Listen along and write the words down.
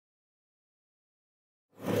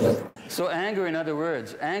So anger, in other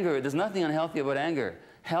words, anger, there's nothing unhealthy about anger.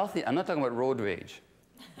 Healthy, I'm not talking about road rage.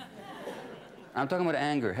 I'm talking about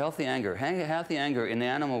anger, healthy anger. Healthy anger in the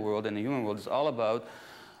animal world and the human world is all about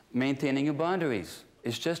maintaining your boundaries.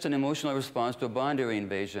 It's just an emotional response to a boundary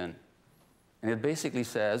invasion. And it basically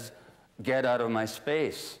says, get out of my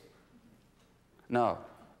space. Now,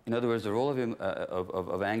 in other words, the role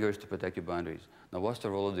of anger is to protect your boundaries. Now, what's the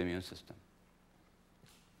role of the immune system?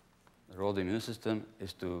 The role of the immune system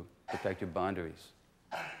is to protect your boundaries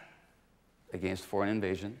against foreign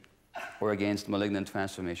invasion or against malignant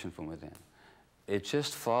transformation from within. It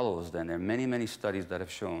just follows then, there are many, many studies that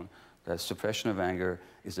have shown that suppression of anger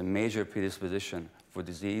is a major predisposition for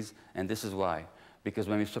disease, and this is why. Because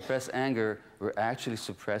when we suppress anger, we're actually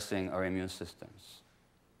suppressing our immune systems,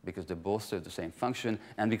 because they both serve the same function,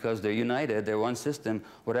 and because they're united, they're one system.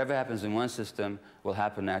 Whatever happens in one system will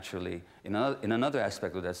happen naturally in another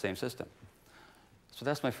aspect of that same system. So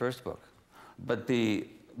that's my first book. But the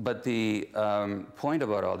point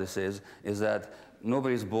about all this is that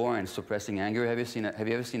nobody's born suppressing anger. Have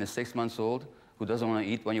you ever seen a 6-month-old who doesn't want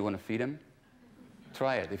to eat when you want to feed him?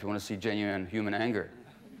 Try it if you want to see genuine human anger.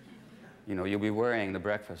 You know, you'll be worrying the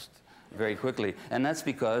breakfast very quickly. And that's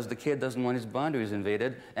because the kid doesn't want his boundaries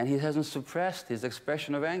invaded, and he hasn't suppressed his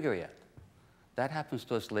expression of anger yet. That happens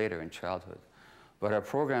to us later in childhood. But our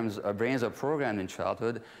brains are programmed in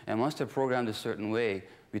childhood, and once they're programmed a certain way,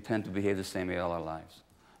 we tend to behave the same way all our lives.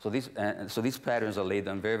 So these patterns are laid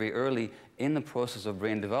down very, very early in the process of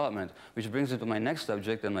brain development, which brings me to my next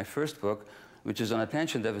subject and my first book, which is on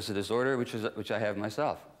attention deficit disorder, which I have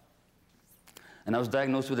myself. And I was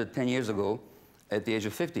diagnosed with it 10 years ago at the age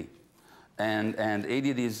of 50. And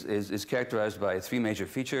ADD is characterized by 3 major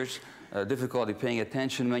features: difficulty paying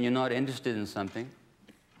attention when you're not interested in something,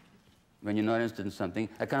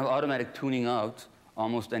 a kind of automatic tuning out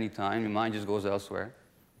almost any time, your mind just goes elsewhere.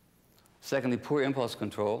 Secondly, poor impulse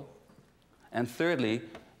control. And thirdly,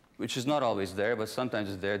 which is not always there, but sometimes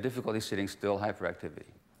it's there, difficulty sitting still, hyperactivity.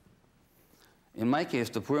 In my case,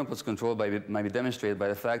 the poor impulse control might be demonstrated by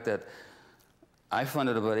the fact that I found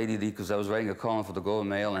out about ADD because I was writing a column for the Globe and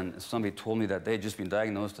Mail, and somebody told me that they had just been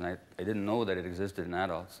diagnosed, and I didn't know that it existed in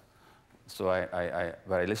adults. So I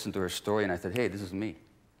listened to her story, and I said, hey, this is me.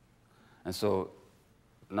 And so,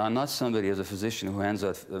 now I'm not somebody as a physician who hands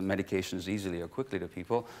out medications easily or quickly to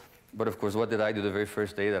people. But of course, what did I do the very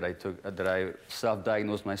first day that I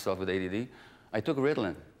self-diagnosed myself with ADD? I took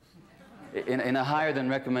Ritalin in a higher than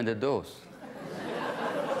recommended dose.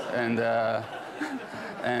 And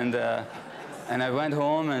I went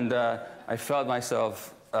home, and I felt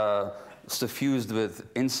myself suffused with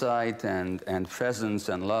insight and presence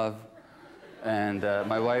and love. And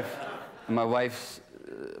my wife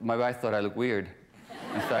thought I looked weird.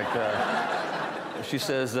 In fact, she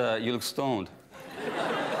says, you look stoned.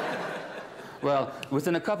 Well,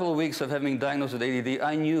 within a couple of weeks of having been diagnosed with ADD,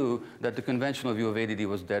 I knew that the conventional view of ADD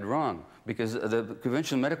was dead wrong, because the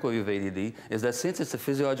conventional medical view of ADD is that since it's a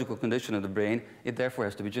physiological condition of the brain, it therefore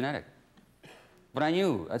has to be genetic. But I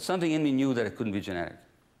knew, something in me knew that it couldn't be genetic.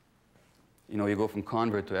 You know, you go from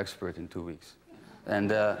convert to expert in 2 weeks.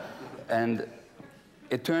 And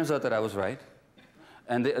it turns out that I was right.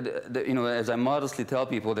 And you know, as I modestly tell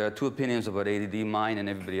people, there are 2 opinions about ADD, mine and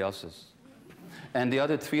everybody else's. And the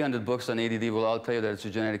other 300 books on ADD will all tell you that it's a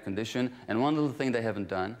genetic condition. And one little thing they haven't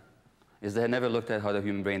done is they had never looked at how the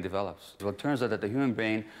human brain develops. Well, it turns out that the human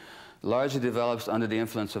brain largely develops under the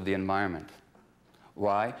influence of the environment.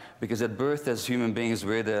 Why? Because at birth, as human beings,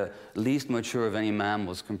 we're the least mature of any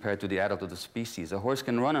mammals compared to the adult of the species. A horse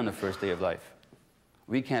can run on the first day of life.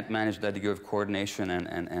 We can't manage that degree of coordination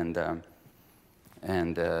and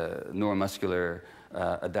neuromuscular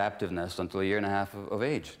adaptiveness until a year and a half of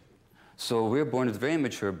age. So we're born with very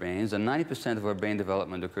mature brains, and 90% of our brain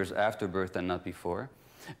development occurs after birth and not before.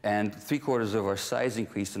 And 3/4 of our size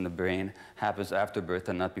increase in the brain happens after birth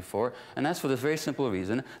and not before. And that's for the very simple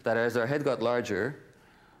reason that as our head got larger,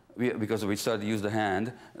 because we started to use the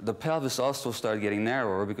hand, the pelvis also started getting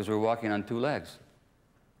narrower because we're walking on 2 legs.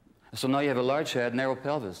 So now you have a large head, narrow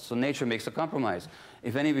pelvis. So nature makes a compromise.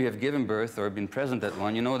 If any of you have given birth or been present at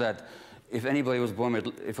one, you know that if anybody was born with,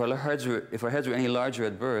 if our heads were any larger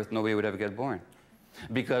at birth, nobody would ever get born.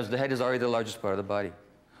 Because the head is already the largest part of the body.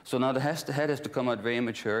 So now the head has to come out very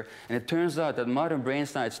immature, and it turns out that modern brain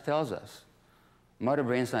science tells us,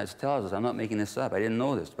 I'm not making this up, I didn't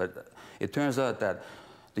know this, but it turns out that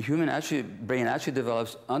the human brain actually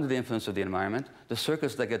develops under the influence of the environment. The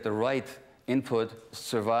circuits that get the right input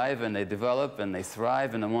survive, and they develop, and they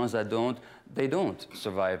thrive, and the ones that don't, they don't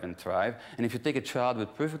survive and thrive. And if you take a child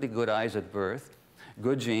with perfectly good eyes at birth,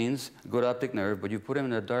 good genes, good optic nerve, but you put him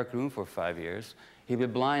in a dark room for 5 years, he'll be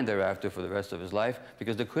blind thereafter for the rest of his life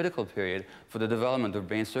because the critical period for the development of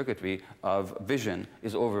brain circuitry of vision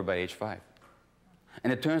is over by age 5.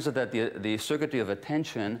 And it turns out that the circuitry of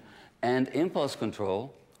attention and impulse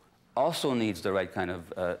control also needs the right kind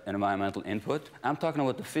of environmental input. I'm talking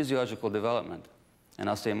about the physiological development, and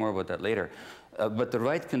I'll say more about that later. But the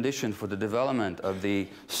right condition for the development of the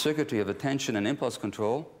circuitry of attention and impulse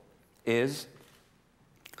control is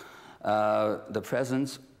the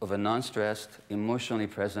presence of a non-stressed, emotionally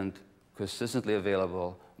present, consistently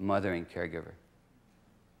available mothering caregiver.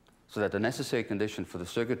 So that the necessary condition for the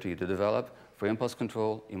circuitry to develop for impulse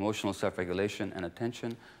control, emotional self-regulation, and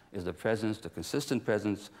attention is the presence, the consistent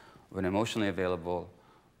presence of an emotionally available,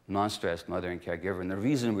 non-stressed mothering caregiver. And the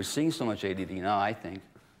reason we're seeing so much ADD now, I think,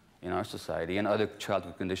 in our society, and other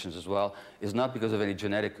childhood conditions as well, is not because of any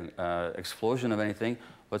genetic explosion of anything,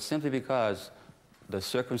 but simply because the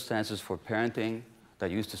circumstances for parenting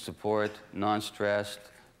that used to support non-stressed,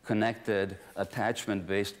 connected,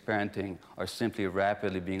 attachment-based parenting are simply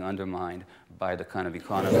rapidly being undermined by the kind of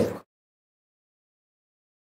economy